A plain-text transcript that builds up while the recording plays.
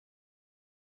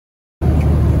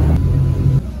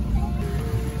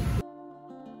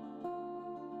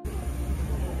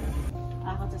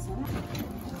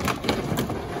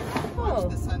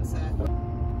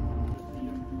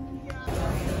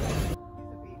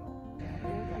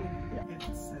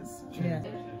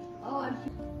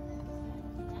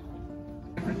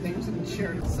different things and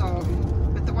shared. So,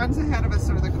 but the ones ahead of us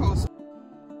are the coast.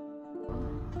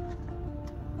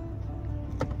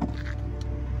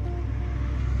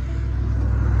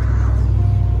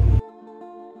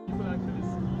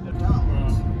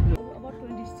 About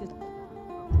 20 still.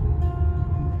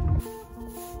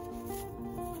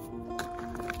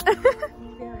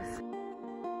 Yes.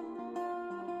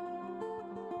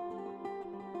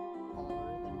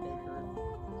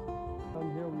 Down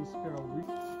here we spare a week.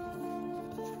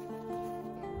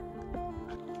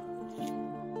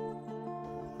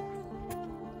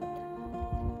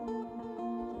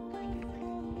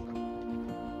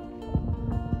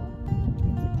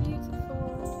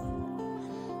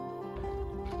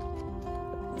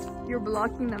 You're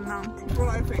blocking the mountain. That's what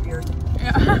I figured.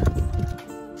 Yeah.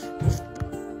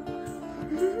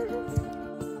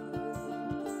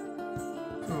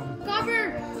 Cover!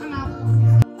 I'm out.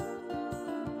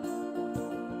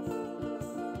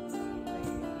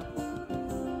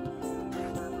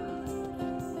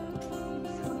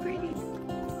 So pretty.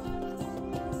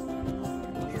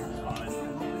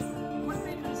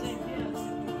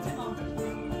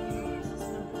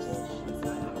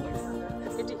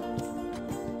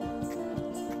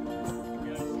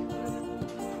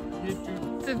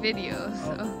 It's a video,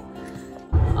 so.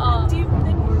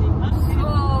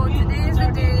 So today is the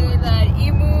day that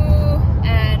Imu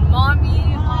and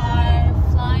Mommy are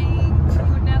flying to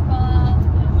Nepal.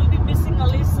 We'll be missing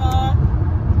Alyssa.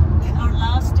 Our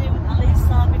last day with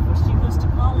Alyssa before she goes to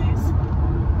college.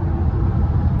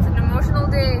 It's an emotional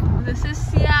day. This is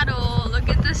Seattle. Look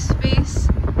at the space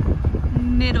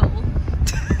middle.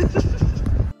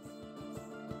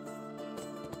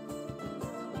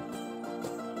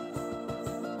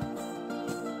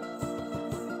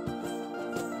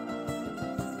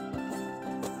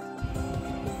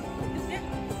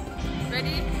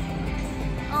 Ready?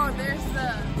 Oh, there's the...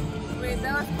 Wait,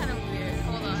 that was kind of weird.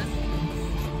 Hold on.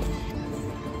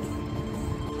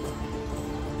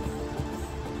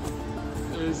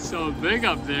 It's so big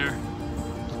up there.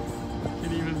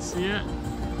 Can you even see it?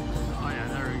 Oh yeah,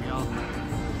 there we go.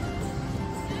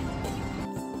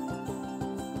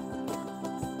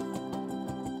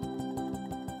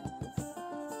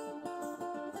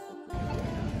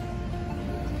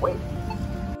 Wait.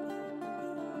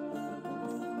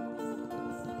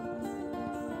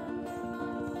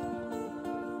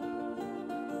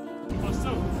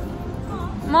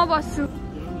 먹었어.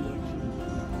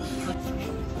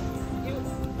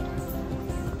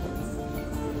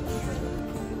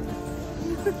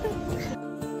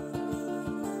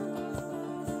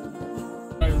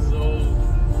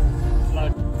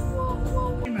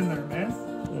 In there, man.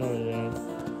 Oh yeah.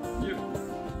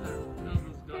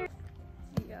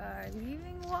 We are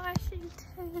leaving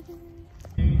Washington.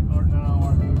 We are now.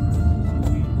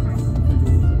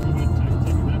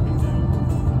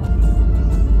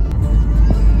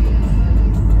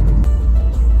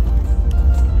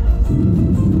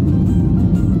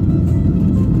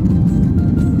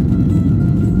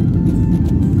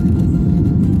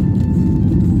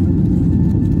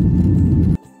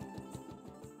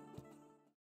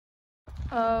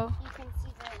 Oh. You can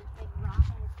see the big rock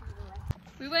on the left.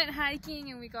 We went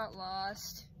hiking and we got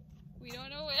lost. We don't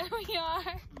know where we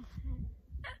are.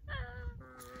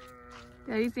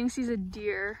 Daddy thinks he's a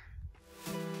deer.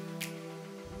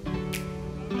 You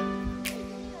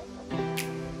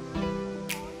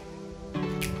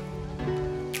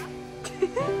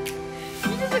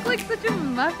just look like such a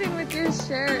muffin with your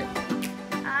shirt.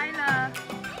 Isla.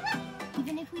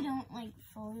 Even if we don't like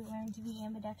fully learn to be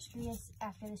ambidextrous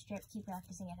after this trip, keep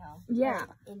practicing at home. Yeah.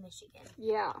 Or in Michigan.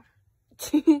 Yeah.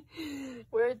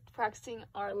 We're practicing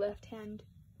our left hand.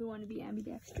 We want to be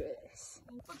ambidextrous.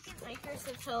 Look at Hiker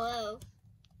says hello.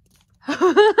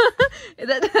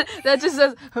 that just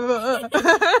says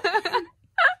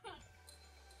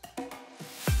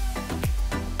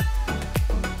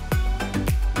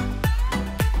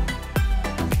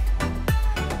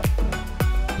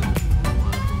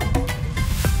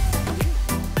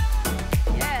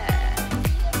yeah.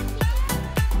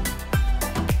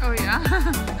 Oh yeah.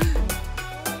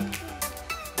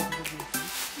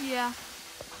 Yeah.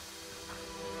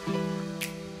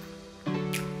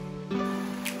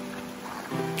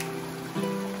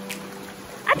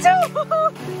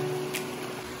 Achoo!